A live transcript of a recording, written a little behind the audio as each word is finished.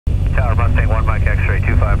Tower, Mustang 1 Mike X-ray,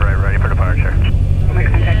 25 right, ready for departure.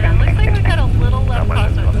 Yeah, looks like we've got a little left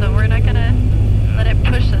crosswind, so we're not going to let it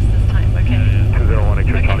push us this time, okay? 201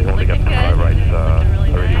 X-ray, Charlie, holding up 5 right,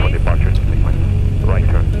 ready for departure. Right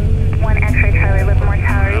turn. 1 X-ray, Charlie, Livermore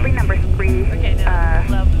Tower, you'll be number 3, Okay,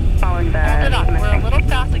 now, following the... hold it off. We're a little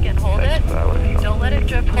fast again. Hold it. Don't let it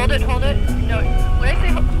drift. Hold it, hold it. No, when I say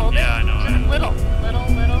hold it, just little.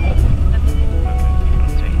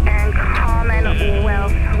 And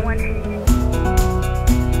Commonwealth 1.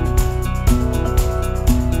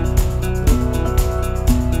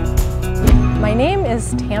 My name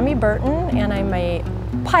is Tammy Burton, and I'm a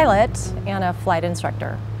pilot and a flight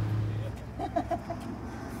instructor.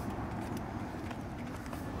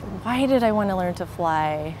 Why did I want to learn to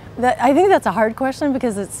fly? I think that's a hard question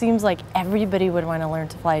because it seems like everybody would want to learn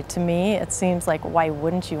to fly. To me, it seems like, why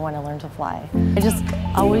wouldn't you want to learn to fly? I just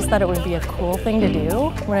always thought it would be a cool thing to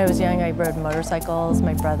do. When I was young, I rode motorcycles,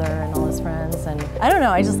 my brother and all his friends, and I don't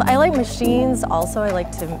know, I like machines. Also, I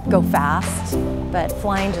like to go fast, but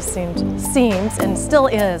flying just seems and still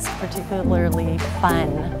is particularly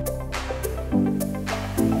fun.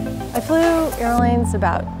 I flew airlines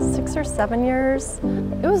about 6 or 7 years.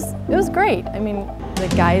 It was great. I mean, the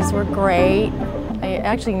guys were great. I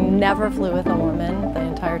actually never flew with a woman the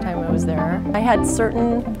entire time I was there. I had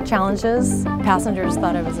certain challenges. Passengers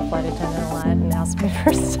thought I was a flight attendant a lot and asked me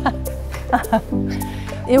for stuff.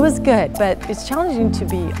 It was good, but it's challenging to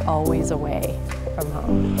be always away from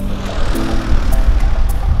home.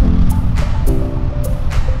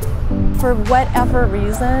 For whatever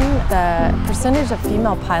reason, the percentage of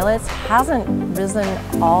female pilots hasn't risen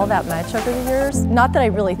all that much over the years. Not that I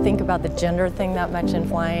really think about the gender thing that much in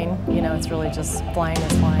flying. You know, it's really just flying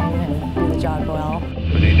is flying and do the job well.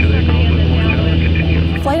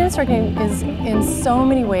 Flight instructing is, in so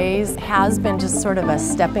many ways, has been just sort of a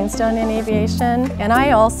stepping stone in aviation. And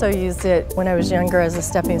I also used it when I was younger as a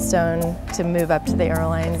stepping stone to move up to the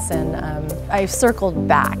airlines, and I've circled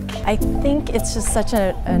back. I think it's just such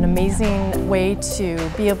an amazing way to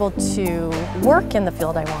be able to work in the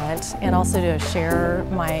field I want and also to share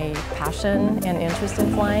my passion and interest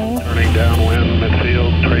in flying. Turning downwind,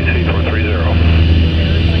 midfield, Tracy 430.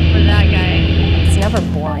 Look for that guy. It's never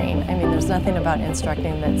boring. I mean, there's nothing about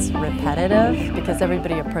instructing that's repetitive because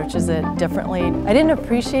everybody approaches it differently. I didn't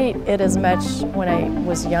appreciate it as much when I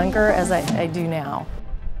was younger as I do now.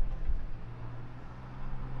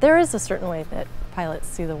 There is a certain way that pilots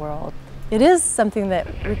see the world. It is something that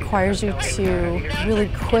requires you to really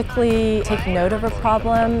quickly take note of a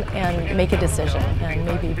problem and make a decision. And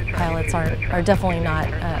maybe pilots are definitely not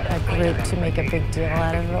a group to make a big deal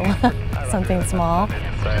out of something small.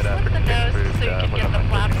 Just flip the nose so you can get the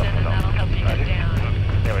flaps in, and that'll help you get down.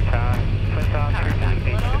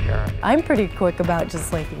 I'm pretty quick about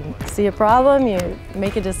just like, you see a problem, you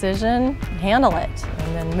make a decision, handle it,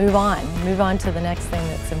 and then move on to the next thing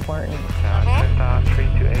that's important.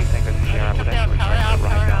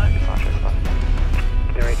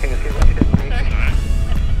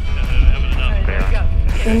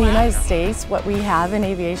 In the United States, what we have in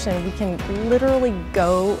aviation, we can literally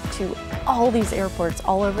go to all these airports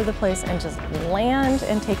all over the place and just land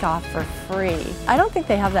and take off for free. I don't think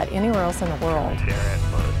they have that anywhere else in the world.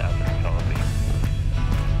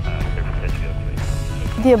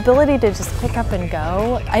 The ability to just pick up and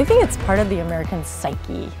go, I think it's part of the American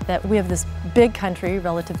psyche, that we have this big country,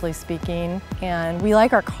 relatively speaking, and we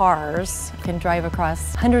like our cars, can drive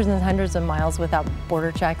across hundreds and hundreds of miles without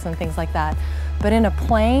border checks and things like that. But in a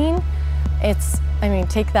plane,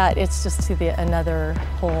 take that, it's just to another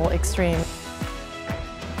whole extreme.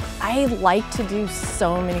 I like to do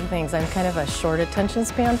so many things. I'm kind of a short attention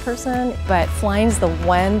span person, but flying's the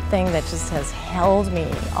one thing that just has held me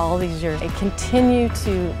all these years. I continue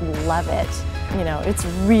to love it. You know, it's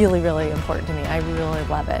really, really important to me. I really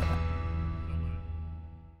love it.